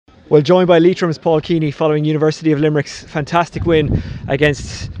Well, joined by Leitrim's Paul Keaney following University of Limerick's fantastic win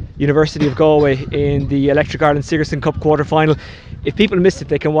against University of Galway in the Electric Ireland Sigerson Cup quarter-final. If people missed it,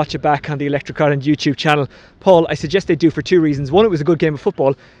 they can watch it back on the Electric Ireland YouTube channel. Paul, I suggest they do for two reasons. One, it was a good game of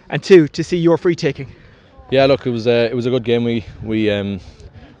football, and two, to see your free taking. Yeah, look, it was a good game. We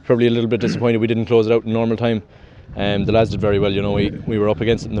probably a little bit disappointed we didn't close it out in normal time. The lads did very well. You know, we were up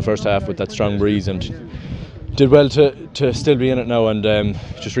against it in the first half with that strong breeze and did well to still be in it now, and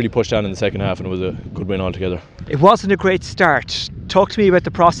just really pushed on in the second half, and it was a good win altogether. It wasn't a great start. Talk to me about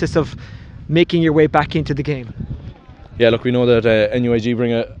the process of making your way back into the game. Yeah, look, we know that NUIG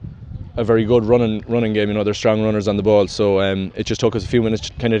bring a very good running game. You know, they're strong runners on the ball, so it just took us a few minutes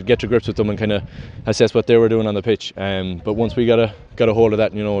to kind of get to grips with them and kind of assess what they were doing on the pitch. But once we got a hold of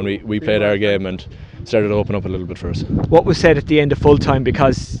that, you know, and we played our game and started to open up a little bit for us. What was said at the end of full time,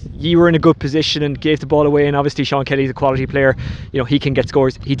 because you were in a good position and gave the ball away, and obviously Sean Kelly's a quality player, you know, he can get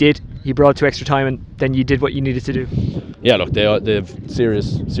scores. He did. He brought it to extra time, and then you did what you needed to do. Yeah, look, they have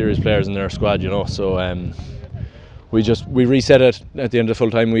serious players in their squad, you know, so we reset it at the end of full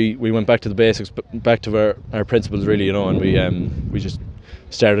time. We went back to the basics, back to our principles really, you know, and we just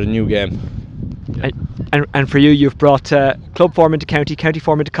started a new game. Yeah. And for you, you've brought club form into county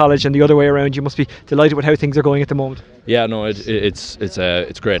form into college, and the other way around. You must be delighted with how things are going at the moment. Yeah, no,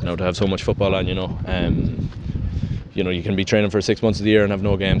 it's great now to have so much football on, you know. You know, you can be training for 6 months of the year and have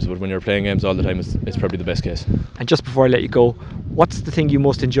no games, but when you're playing games all the time, it's probably the best case. And just before I let you go, what's the thing you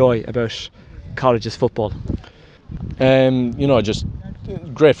most enjoy about college's football? You know, just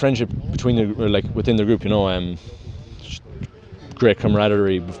great friendship within the group, you know. Great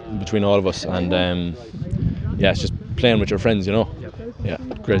camaraderie between all of us, and yeah, it's just playing with your friends, you know. Yeah,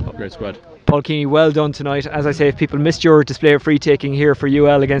 great squad. Paul Keaney, well done tonight. As I say, if people missed your display of free taking here for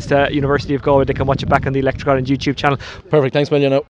UL against University of Galway, they can watch it back on the Electric Ireland YouTube channel. Perfect, thanks, man. You know.